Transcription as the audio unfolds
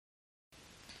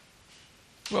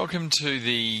Welcome to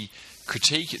the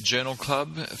Critique Journal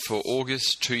Club for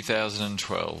August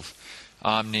 2012.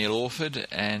 I'm Neil Orford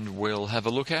and we'll have a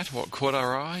look at what caught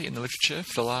our eye in the literature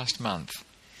for the last month.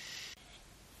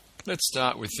 Let's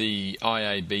start with the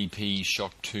IABP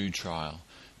Shock 2 trial,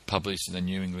 published in the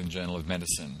New England Journal of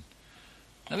Medicine.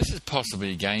 Now this is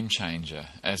possibly a game changer,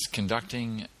 as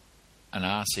conducting an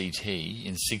RCT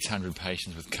in 600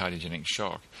 patients with cardiogenic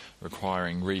shock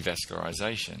requiring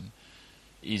revascularization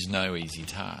is no easy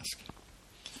task.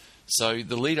 So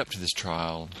the lead up to this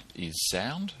trial is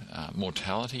sound.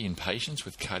 Mortality in patients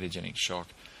with cardiogenic shock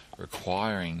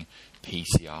requiring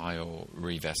PCI or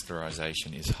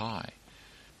revascularization is high.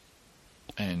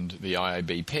 And the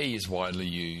IABP is widely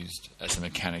used as a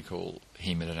mechanical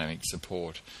hemodynamic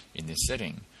support in this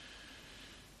setting.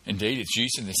 Indeed, its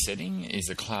use in this setting is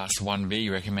a Class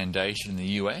 1B recommendation in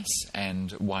the US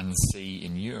and 1C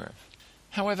in Europe.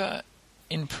 However,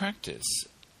 in practice,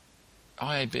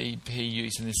 IABP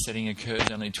use in this setting occurs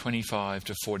only 25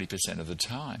 to 40% of the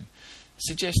time,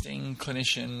 suggesting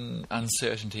clinician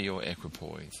uncertainty or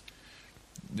equipoise.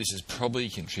 This is probably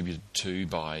contributed to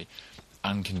by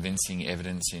unconvincing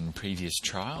evidence in previous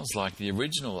trials, like the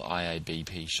original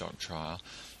IABP shock trial,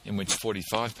 in which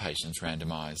 45 patients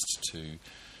randomised to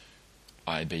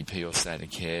IABP or standard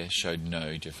care showed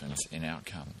no difference in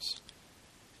outcomes.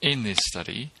 In this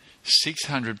study,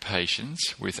 600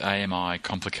 patients with AMI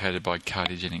complicated by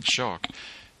cardiogenic shock,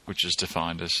 which is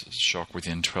defined as shock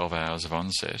within 12 hours of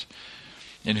onset,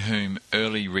 in whom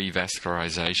early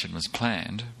revascularization was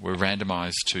planned, were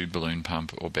randomized to balloon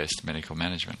pump or best medical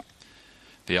management.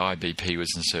 The IBP was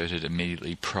inserted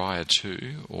immediately prior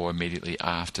to or immediately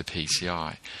after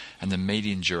PCI, and the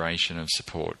median duration of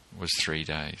support was 3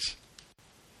 days.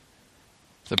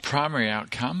 The primary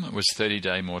outcome was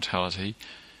 30-day mortality,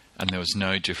 and there was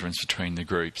no difference between the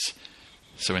groups.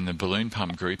 So in the balloon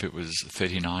pump group it was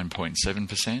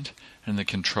 39.7% and in the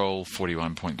control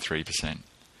 41.3%.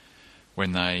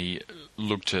 When they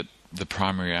looked at the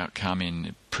primary outcome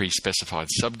in pre-specified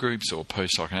subgroups or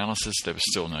post-hoc analysis, there was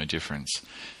still no difference.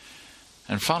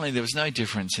 And finally, there was no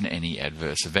difference in any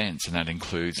adverse events, and that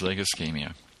includes leg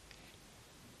ischemia.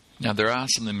 Now there are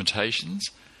some limitations.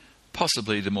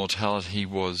 Possibly the mortality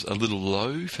was a little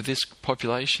low for this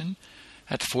population,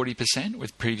 at 40%,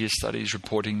 with previous studies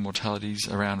reporting mortalities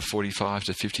around 45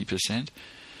 to 50%,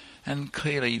 and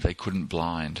clearly they couldn't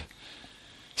blind.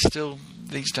 Still,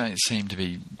 these don't seem to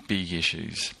be big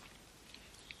issues.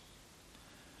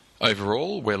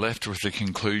 Overall, we're left with the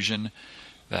conclusion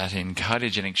that in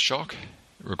cardiogenic shock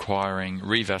requiring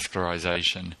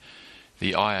revascularization,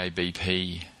 the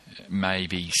IABP may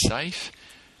be safe,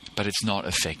 but it's not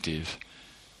effective,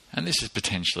 and this is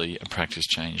potentially a practice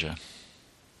changer.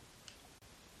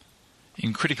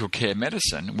 In critical care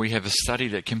medicine, we have a study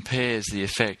that compares the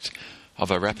effect of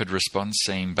a rapid response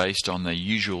team based on the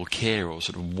usual care or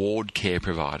sort of ward care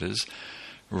providers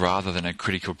rather than a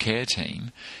critical care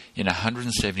team in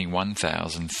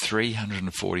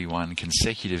 171,341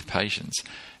 consecutive patients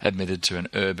admitted to an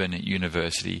urban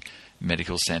university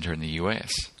medical centre in the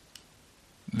US.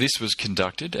 This was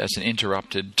conducted as an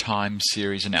interrupted time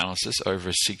series analysis over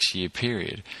a 6-year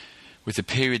period, with the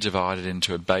period divided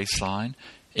into a baseline,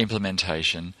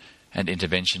 implementation and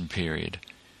intervention period.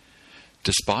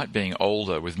 Despite being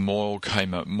older with more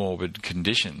comorbid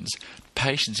conditions,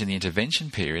 patients in the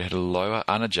intervention period had a lower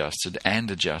unadjusted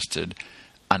and adjusted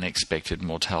unexpected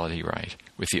mortality rate,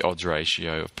 with the odds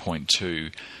ratio of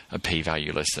 0.2, a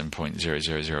p-value less than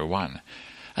 0.0001.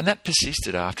 And that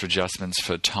persisted after adjustments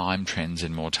for time trends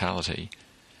in mortality.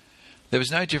 There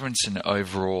was no difference in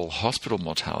overall hospital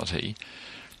mortality,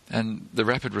 and the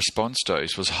rapid response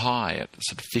dose was high at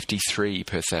sort of 53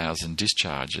 per 1,000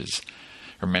 discharges.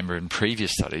 Remember, in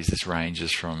previous studies, this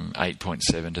ranges from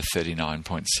 8.7 to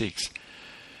 39.6.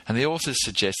 And the authors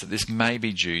suggest that this may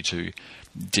be due to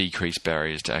decreased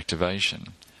barriers to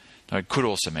activation. Now, it could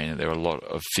also mean that there are a lot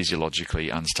of physiologically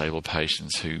unstable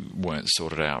patients who weren't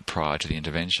sorted out prior to the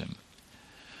intervention.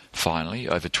 Finally,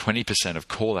 over 20% of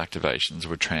call activations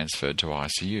were transferred to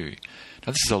ICU.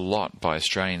 Now, this is a lot by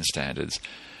Australian standards,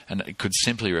 and it could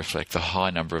simply reflect the high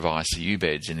number of ICU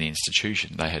beds in the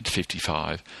institution. They had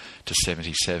 55 to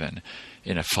 77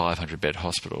 in a 500-bed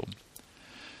hospital.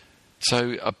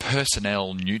 So a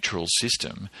personnel-neutral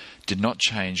system did not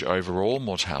change overall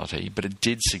mortality, but it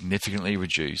did significantly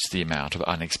reduce the amount of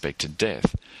unexpected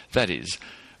death. That is,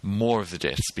 more of the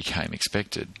deaths became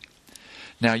expected.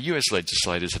 Now, US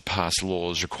legislators have passed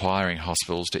laws requiring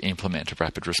hospitals to implement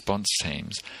rapid response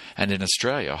teams, and in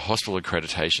Australia, hospital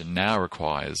accreditation now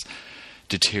requires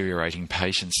deteriorating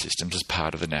patient systems as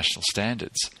part of the national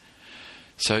standards.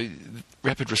 So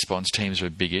rapid response teams are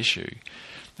a big issue.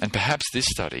 And perhaps this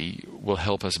study will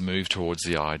help us move towards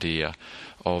the idea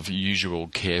of usual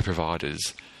care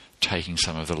providers taking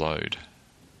some of the load.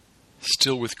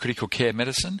 Still with critical care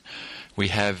medicine, we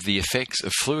have the effects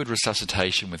of fluid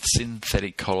resuscitation with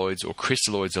synthetic colloids or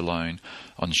crystalloids alone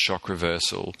on shock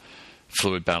reversal,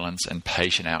 fluid balance and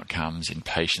patient outcomes in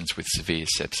patients with severe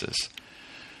sepsis.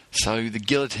 So the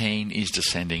guillotine is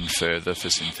descending further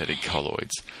for synthetic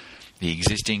colloids. The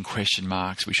existing question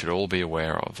marks we should all be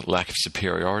aware of: lack of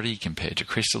superiority compared to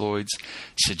crystalloids,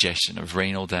 suggestion of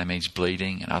renal damage,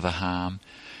 bleeding and other harm.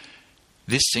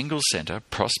 This single-centre,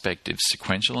 prospective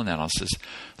sequential analysis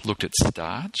looked at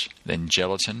starch, then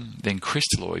gelatin, then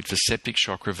crystalloid for septic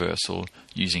shock reversal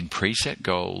using preset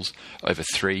goals over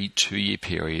 3 2-year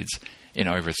periods in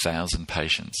over 1,000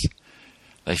 patients.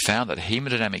 They found that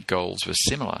hemodynamic goals were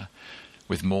similar,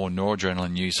 with more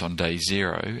noradrenaline use on day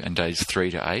 0 and days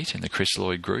 3 to 8 in the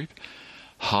crystalloid group,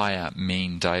 higher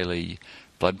mean daily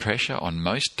blood pressure on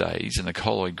most days in the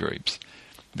colloid groups.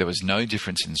 There was no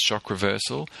difference in shock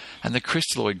reversal, and the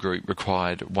crystalloid group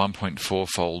required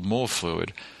 1.4-fold more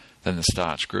fluid than the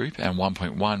starch group and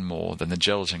 1.1 more than the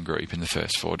gelatin group in the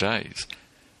first 4 days.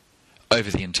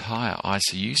 Over the entire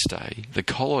ICU stay, the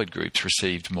colloid groups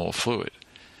received more fluid.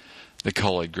 The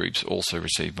colloid groups also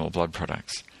received more blood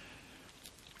products.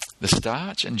 The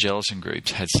starch and gelatin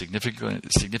groups had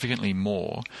significantly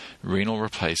more renal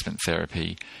replacement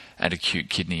therapy and acute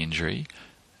kidney injury,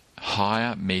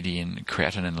 higher median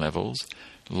creatinine levels,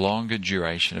 longer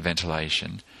duration of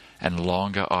ventilation, and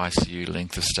longer ICU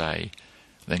length of stay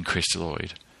than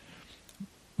crystalloid.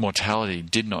 Mortality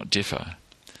did not differ.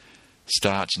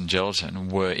 Starch and gelatin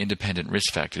were independent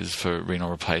risk factors for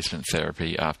renal replacement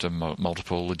therapy after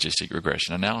multiple logistic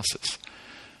regression analysis.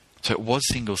 So it was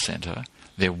single centre,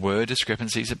 there were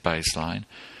discrepancies at baseline,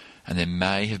 and there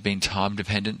may have been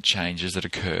time-dependent changes that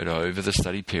occurred over the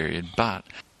study period, but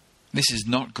this is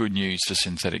not good news for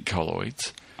synthetic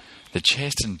colloids. The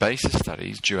CHEST and BASIS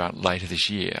studies due out later this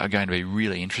year are going to be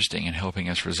really interesting in helping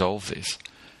us resolve this.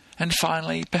 And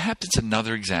finally, perhaps it's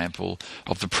another example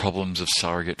of the problems of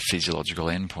surrogate physiological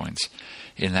endpoints,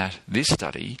 in that this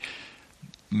study,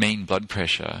 mean blood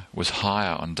pressure was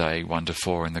higher on day 1 to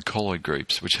 4 in the colloid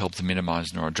groups, which helped to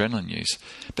minimise noradrenaline use,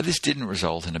 but this didn't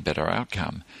result in a better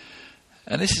outcome.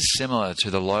 And this is similar to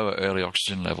the lower early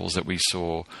oxygen levels that we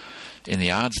saw in the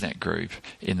ARDSNet group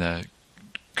in the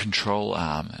control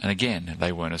arm, and again,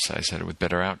 they weren't associated with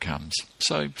better outcomes.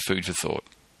 So, food for thought.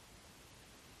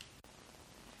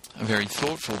 A very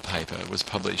thoughtful paper was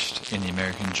published in the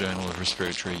American Journal of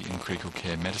Respiratory and Critical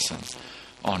Care Medicine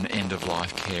on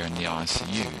end-of-life care in the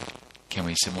ICU. Can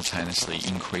we simultaneously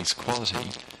increase quality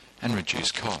and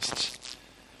reduce costs?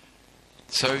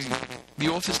 So, the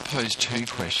authors posed 2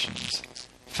 questions.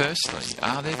 Firstly,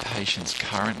 are there patients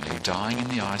currently dying in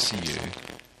the ICU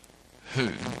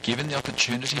who, given the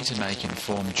opportunity to make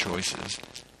informed choices,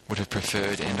 would have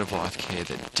preferred end-of-life care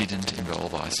that didn't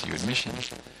involve ICU admission?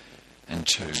 And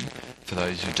 2, for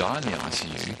those who die in the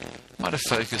ICU, might have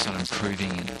focused on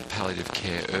improving palliative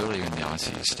care earlier in the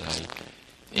ICU stay,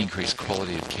 increase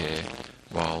quality of care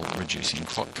while reducing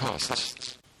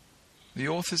costs. The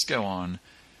authors go on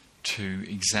to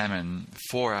examine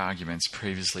 4 arguments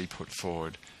previously put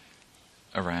forward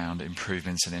around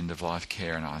improvements in end-of-life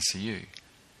care in ICU.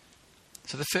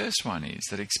 So the first one is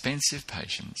that expensive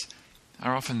patients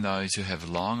are often those who have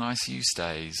long ICU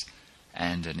stays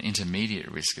and an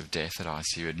intermediate risk of death at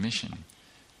ICU admission.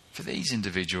 For these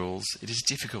individuals, it is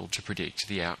difficult to predict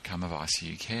the outcome of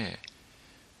ICU care.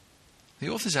 The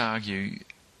authors argue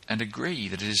and agree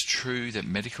that it is true that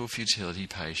medical futility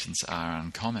patients are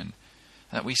uncommon,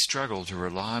 and that we struggle to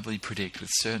reliably predict with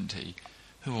certainty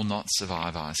who will not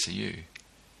survive ICU.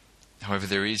 However,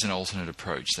 there is an alternate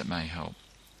approach that may help.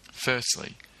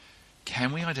 Firstly,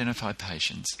 can we identify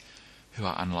patients who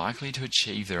are unlikely to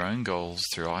achieve their own goals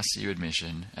through ICU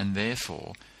admission and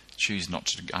therefore choose not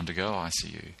to undergo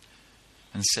ICU?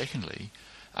 And secondly,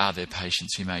 are there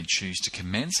patients who may choose to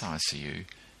commence ICU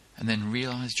and then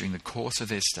realise during the course of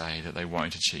their stay that they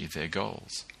won't achieve their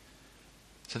goals?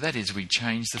 So that is, we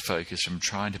change the focus from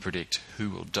trying to predict who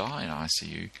will die in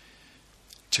ICU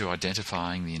to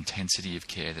identifying the intensity of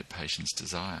care that patients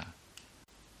desire.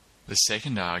 The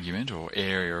second argument, or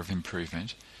area of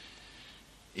improvement,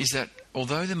 is that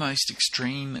although the most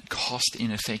extreme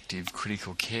cost-ineffective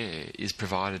critical care is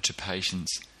provided to patients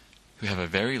who have a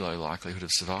very low likelihood of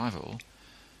survival,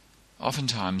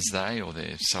 oftentimes they or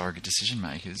their surrogate decision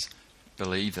makers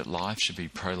believe that life should be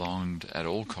prolonged at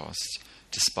all costs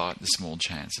despite the small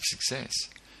chance of success.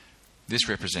 This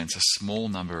represents a small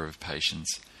number of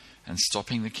patients, and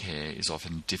stopping the care is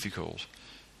often difficult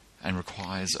and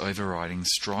requires overriding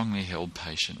strongly held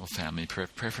patient or family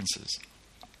preferences.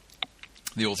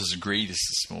 The authors agree this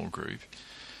is a small group.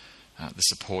 The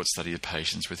support study of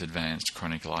patients with advanced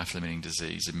chronic life-limiting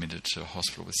disease admitted to a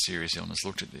hospital with serious illness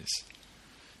looked at this,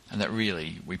 and that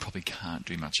really we probably can't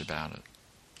do much about it.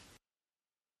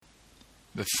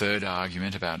 The third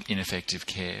argument about ineffective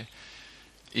care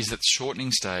is that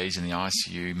shortening stays in the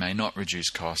ICU may not reduce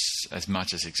costs as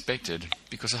much as expected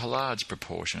because a large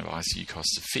proportion of ICU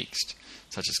costs are fixed,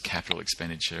 such as capital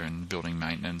expenditure and building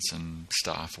maintenance and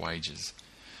staff wages.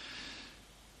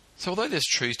 So although there's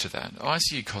truth to that,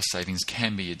 ICU cost savings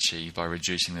can be achieved by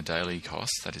reducing the daily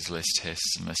costs, that is less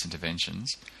tests and less interventions,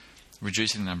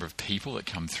 reducing the number of people that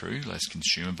come through, less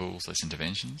consumables, less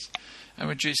interventions, and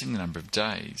reducing the number of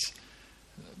days,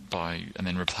 and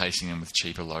then replacing them with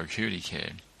cheaper low acuity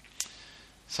care.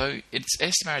 So it's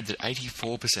estimated that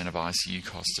 84% of ICU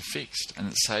costs are fixed and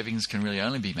that savings can really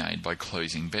only be made by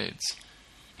closing beds.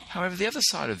 However, the other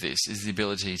side of this is the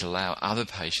ability to allow other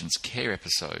patients' care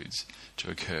episodes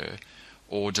to occur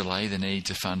or delay the need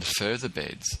to fund further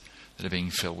beds that are being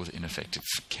filled with ineffective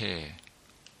care.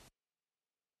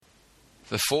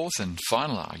 The fourth and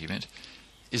final argument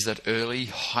is that early,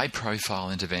 high-profile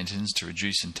interventions to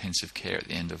reduce intensive care at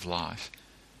the end of life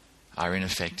are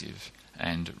ineffective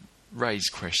and raise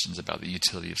questions about the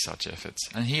utility of such efforts.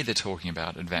 And here they're talking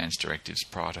about advanced directives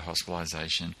prior to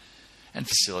hospitalisation and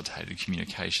facilitated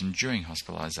communication during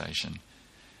hospitalisation.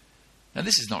 Now,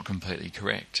 this is not completely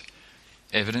correct.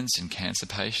 Evidence in cancer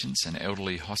patients and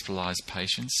elderly hospitalised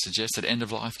patients suggests that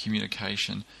end-of-life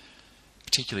communication,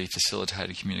 particularly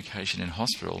facilitated communication in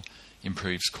hospital,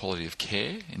 improves quality of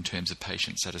care in terms of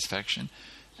patient satisfaction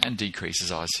and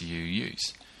decreases ICU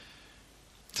use.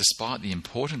 Despite the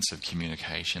importance of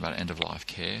communication about end-of-life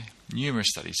care, numerous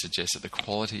studies suggest that the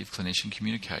quality of clinician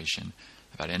communication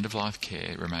about end-of-life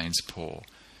care remains poor,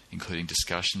 including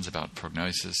discussions about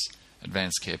prognosis,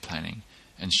 advanced care planning,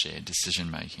 and shared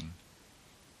decision-making.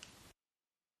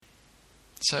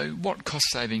 So what cost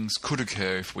savings could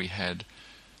occur if we had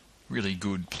really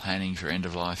good planning for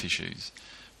end-of-life issues?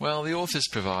 Well, the authors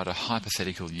provide a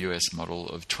hypothetical US model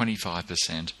of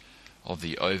 25% of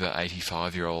the over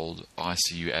 85-year-old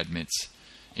ICU admits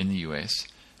in the US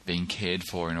being cared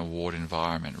for in a ward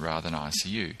environment rather than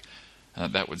ICU,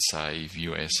 and that would save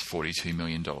US $42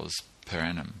 million per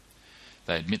annum.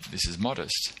 They admit that this is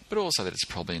modest, but also that it's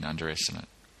probably an underestimate.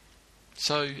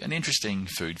 So, an interesting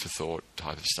food for thought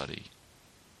type of study.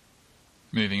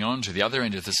 Moving on to the other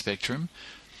end of the spectrum,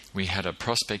 we had a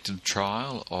prospective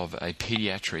trial of a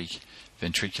paediatric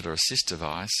ventricular assist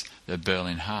device, the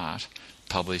Berlin Heart,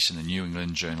 published in the New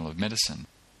England Journal of Medicine.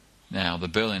 Now, the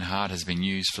Berlin Heart has been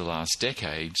used for the last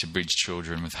decade to bridge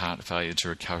children with heart failure to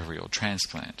recovery or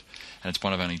transplant, and it's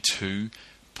one of only 2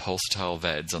 pulsatile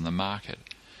VADs on the market,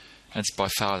 and it's by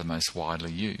far the most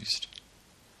widely used.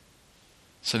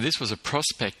 So this was a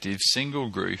prospective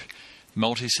single-group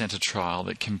multi-centre trial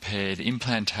that compared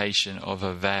implantation of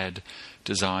a VAD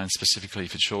designed specifically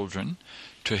for children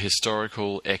to a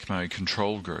historical ECMO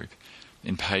control group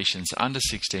in patients under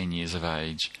 16 years of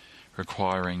age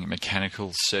requiring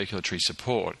mechanical circulatory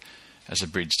support as a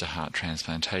bridge to heart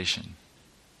transplantation.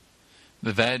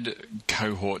 The VAD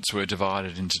cohorts were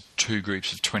divided into 2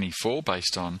 groups of 24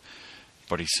 based on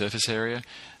body surface area,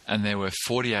 and there were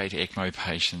 48 ECMO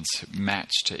patients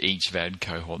matched to each VAD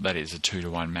cohort, that is a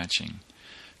 2-to-1 matching.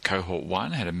 Cohort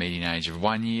 1 had a median age of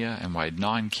 1 year and weighed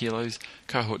 9 kilos.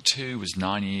 Cohort 2 was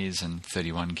 9 years and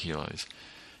 31 kilos.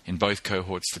 In both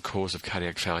cohorts, the cause of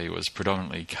cardiac failure was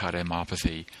predominantly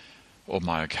cardiomyopathy or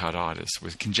myocarditis,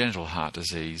 with congenital heart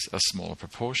disease a smaller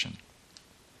proportion.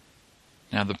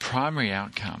 Now, the primary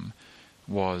outcome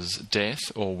was death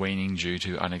or weaning due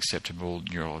to unacceptable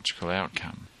neurological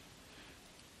outcome.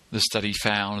 The study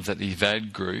found that the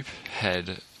VAD group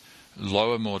had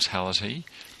lower mortality,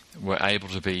 were able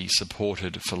to be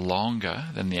supported for longer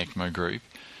than the ECMO group,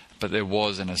 but there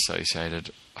was an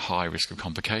associated high risk of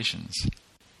complications.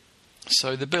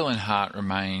 So the Berlin Heart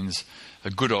remains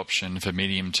a good option for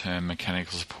medium-term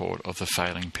mechanical support of the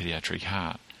failing paediatric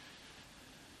heart.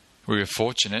 We were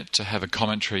fortunate to have a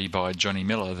commentary by Johnny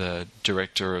Miller, the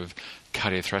Director of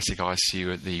Cardiothoracic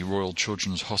ICU at the Royal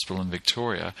Children's Hospital in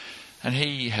Victoria, and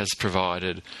he has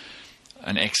provided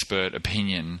an expert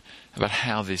opinion about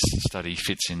how this study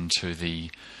fits into the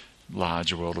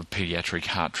larger world of paediatric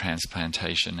heart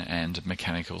transplantation and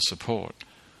mechanical support.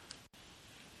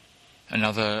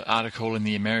 Another article in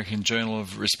the American Journal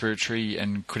of Respiratory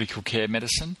and Critical Care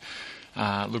Medicine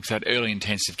looks at early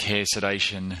intensive care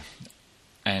sedation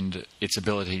and its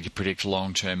ability to predict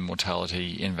long-term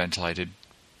mortality in ventilated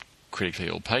critically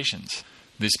ill patients.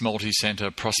 This multi-centre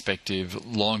prospective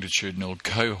longitudinal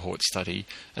cohort study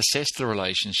assessed the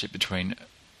relationship between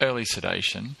early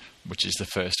sedation, which is the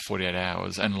first 48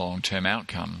 hours, and long-term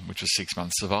outcome, which was 6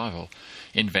 months survival,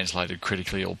 in ventilated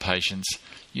critically ill patients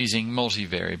using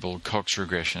multivariable Cox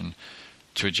regression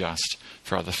to adjust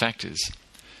for other factors.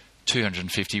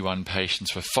 251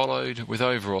 patients were followed, with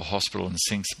overall hospital and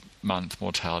 6-month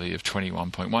mortality of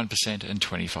 21.1% and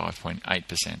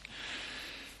 25.8%.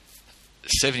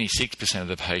 76% of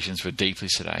the patients were deeply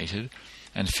sedated,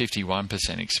 and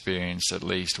 51% experienced at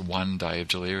least 1 day of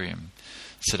delirium.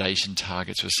 Sedation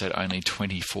targets were set only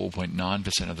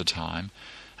 24.9% of the time,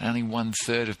 and only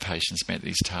 1/3 of patients met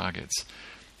these targets.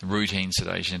 Routine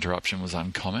sedation interruption was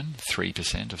uncommon,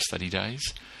 3% of study days,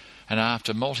 and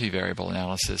after multivariable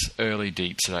analysis, early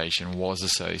deep sedation was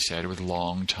associated with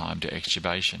long time to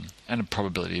extubation and a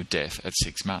probability of death at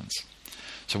 6 months.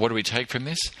 So what do we take from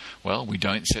this? Well, we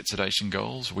don't set sedation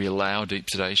goals, we allow deep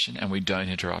sedation, and we don't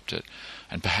interrupt it.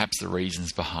 And perhaps the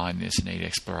reasons behind this need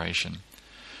exploration.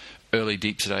 Early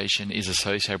deep sedation is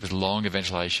associated with longer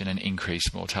ventilation and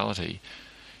increased mortality.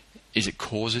 Is it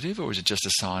causative, or is it just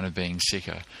a sign of being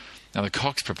sicker? Now, the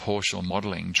Cox proportional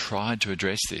modelling tried to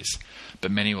address this,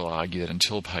 but many will argue that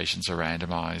until patients are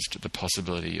randomised, the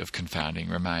possibility of confounding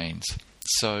remains.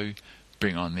 So,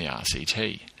 bring on the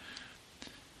RCT.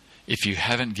 If you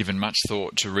haven't given much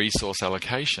thought to resource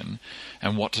allocation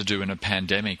and what to do in a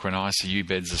pandemic when ICU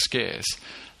beds are scarce,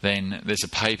 then there's a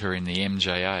paper in the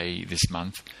MJA this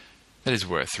month that is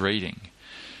worth reading.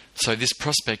 So this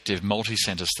prospective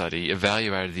multi-centre study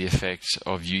evaluated the effect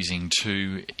of using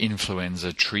 2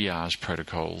 influenza triage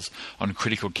protocols on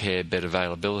critical care bed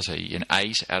availability in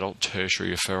 8 adult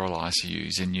tertiary referral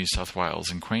ICUs in New South Wales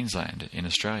and Queensland in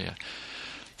Australia.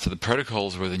 So the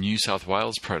protocols were the New South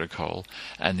Wales protocol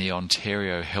and the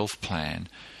Ontario Health Plan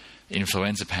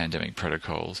influenza pandemic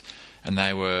protocols, and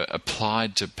they were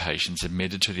applied to patients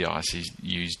admitted to the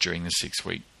ICUs during the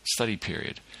 6-week study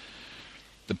period.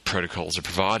 The protocols are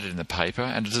provided in the paper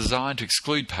and are designed to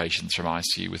exclude patients from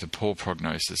ICU with a poor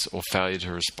prognosis or failure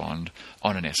to respond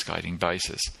on an escalating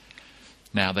basis.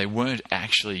 Now, they weren't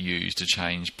actually used to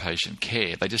change patient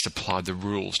care. They just applied the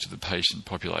rules to the patient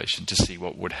population to see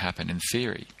what would happen in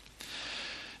theory.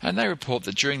 And they report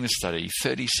that during the study,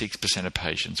 36% of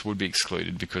patients would be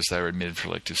excluded because they were admitted for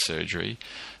elective surgery,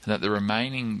 and that the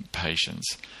remaining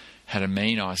patients had a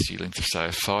mean ICU length of stay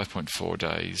of 5.4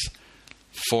 days,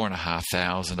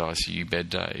 4,500 ICU bed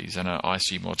days, and an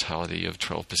ICU mortality of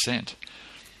 12%.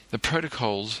 The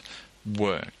protocols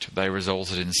worked. They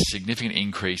resulted in significant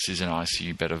increases in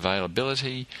ICU bed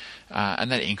availability, and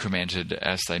that incremented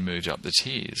as they moved up the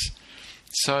tiers.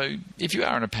 So if you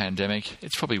are in a pandemic,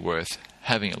 it's probably worth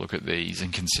having a look at these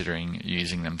and considering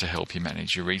using them to help you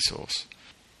manage your resource.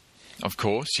 Of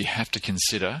course, you have to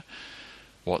consider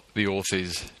what the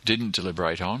authors didn't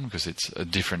deliberate on, because it's a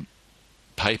different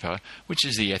paper, which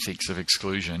is the ethics of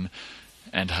exclusion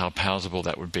and how palatable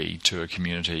that would be to a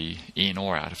community in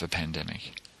or out of a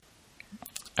pandemic.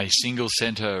 A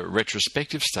single-centre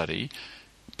retrospective study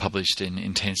published in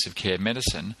Intensive Care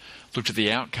Medicine looked at the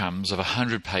outcomes of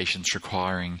 100 patients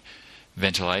requiring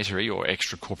ventilatory or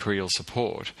extracorporeal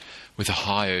support with a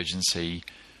high-urgency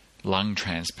lung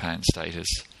transplant status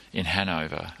in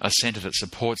Hanover, a centre that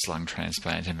supports lung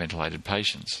transplant in ventilated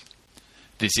patients.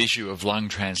 This issue of lung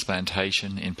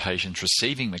transplantation in patients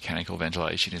receiving mechanical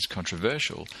ventilation is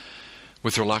controversial,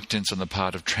 with reluctance on the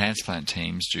part of transplant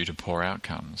teams due to poor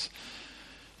outcomes.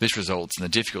 This results in the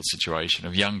difficult situation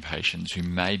of young patients who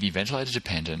may be ventilator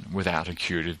dependent without a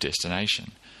curative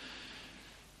destination.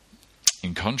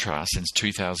 In contrast, since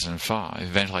 2005,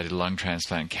 ventilated lung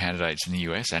transplant candidates in the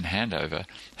US and Hanover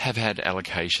have had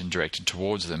allocation directed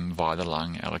towards them via the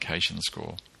lung allocation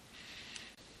score.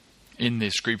 In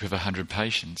this group of 100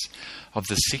 patients, of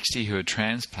the 60 who were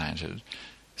transplanted,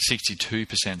 62%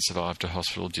 survived to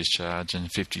hospital discharge and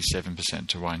 57%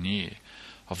 to 1 year.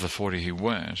 Of the 40 who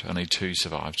weren't, only 2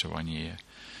 survived to 1 year.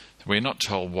 We're not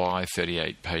told why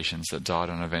 38 patients that died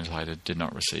on a ventilator did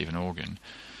not receive an organ.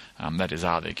 That is,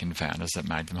 are there confounders that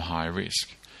made them higher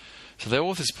risk? So the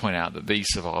authors point out that these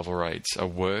survival rates are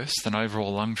worse than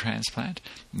overall lung transplant,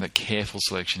 and that careful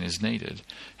selection is needed.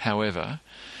 However,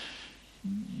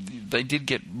 they did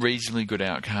get reasonably good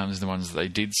outcomes in the ones that they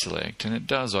did select, and it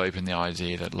does open the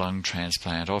idea that lung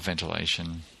transplant or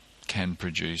ventilation can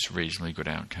produce reasonably good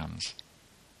outcomes.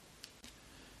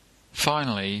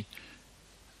 Finally,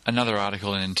 another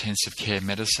article in Intensive Care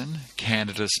Medicine,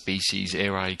 Candida species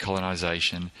airway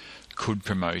colonisation could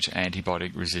promote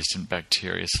antibiotic-resistant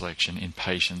bacteria selection in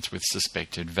patients with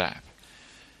suspected VAP.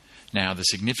 Now, the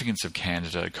significance of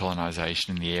Candida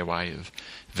colonisation in the airway of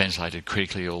ventilated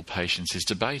critically ill patients is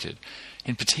debated.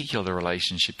 In particular, the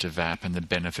relationship to VAP and the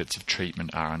benefits of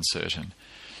treatment are uncertain.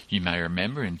 You may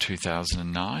remember in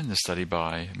 2009 the study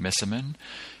by Messerman,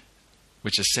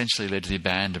 which essentially led to the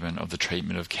abandonment of the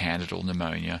treatment of candidal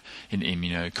pneumonia in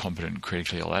immunocompetent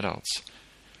critically ill adults.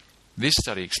 This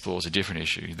study explores a different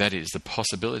issue, that is, the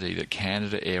possibility that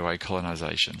Candida airway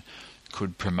colonisation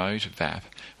could promote VAP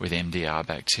with MDR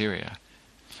bacteria.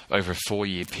 Over a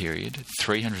 4-year period,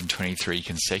 323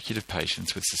 consecutive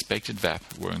patients with suspected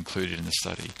VAP were included in the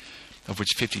study, of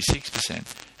which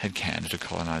 56% had Candida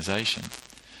colonisation.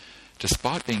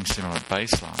 Despite being similar at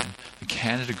baseline, the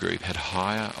Candida group had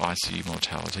higher ICU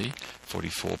mortality,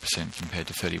 44% compared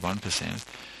to 31%,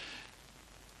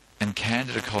 and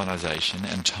Candida colonisation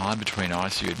and time between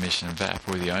ICU admission and VAP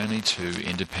were the only two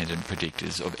independent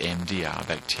predictors of MDR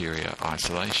bacteria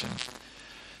isolation.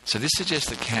 So this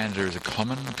suggests that Candida is a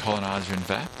common coloniser in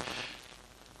VAP,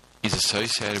 is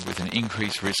associated with an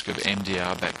increased risk of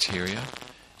MDR bacteria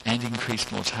and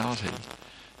increased mortality.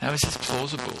 Now, is this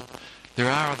plausible? There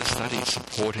are other studies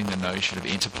supporting the notion of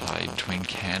interplay between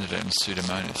Candida and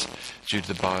Pseudomonas due to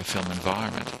the biofilm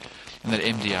environment, and that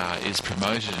MDR is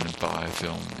promoted in a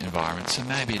biofilm environment, so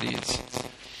maybe it is.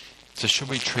 So should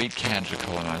we treat Candida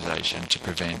colonisation to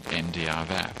prevent MDR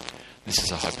VAP? This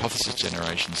is a hypothesis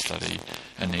generation study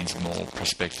and needs more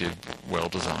prospective,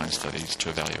 well-designed studies to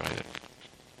evaluate it.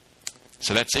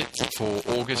 So that's it for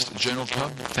August Journal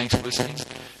Club. Thanks for listening,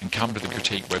 and come to the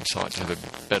Critique website to have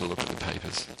a better look at the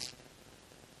papers.